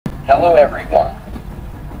Hello everyone,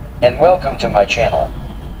 and welcome to my channel.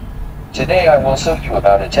 Today I will show you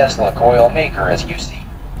about a Tesla coil maker. As you see,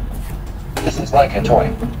 this is like a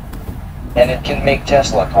toy, and it can make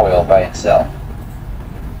Tesla coil by itself.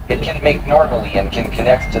 It can make normally and can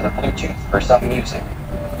connect to the Bluetooth for some music.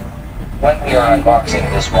 When we are unboxing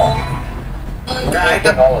this one, we're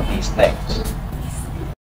doing all of these things.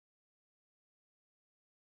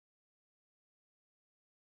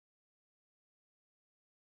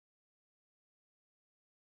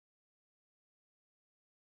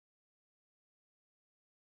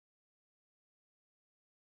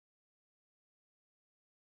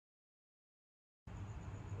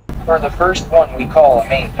 For the first one we call a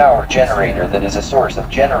main power generator, that is a source of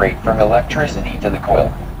generate from electricity to the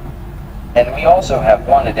coil. And we also have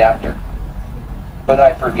one adapter, but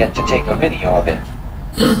I forget to take a video of it.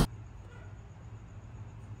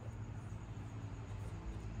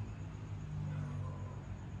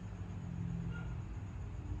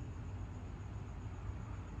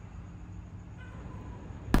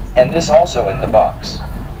 And this also in the box.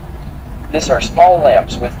 These are small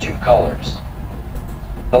lamps with two colors.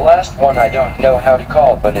 The last one I don't know how to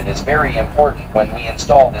call, but it is very important when we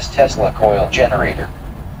install this Tesla coil generator.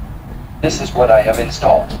 This is what I have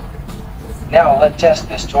installed. Now let's test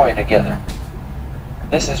this toy together.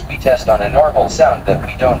 This is we test on a normal sound that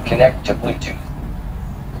we don't connect to Bluetooth.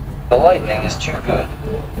 The lightning is too good.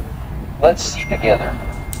 Let's see together.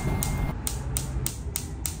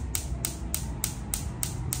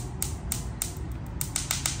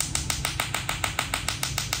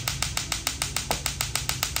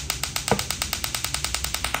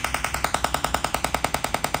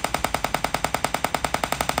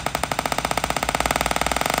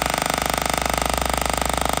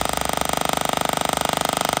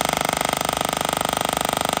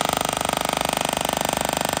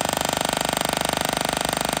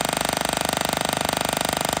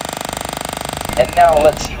 And now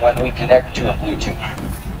let's see when we connect to a Bluetooth.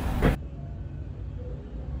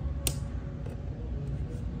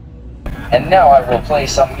 And now I will play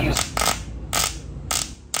some music.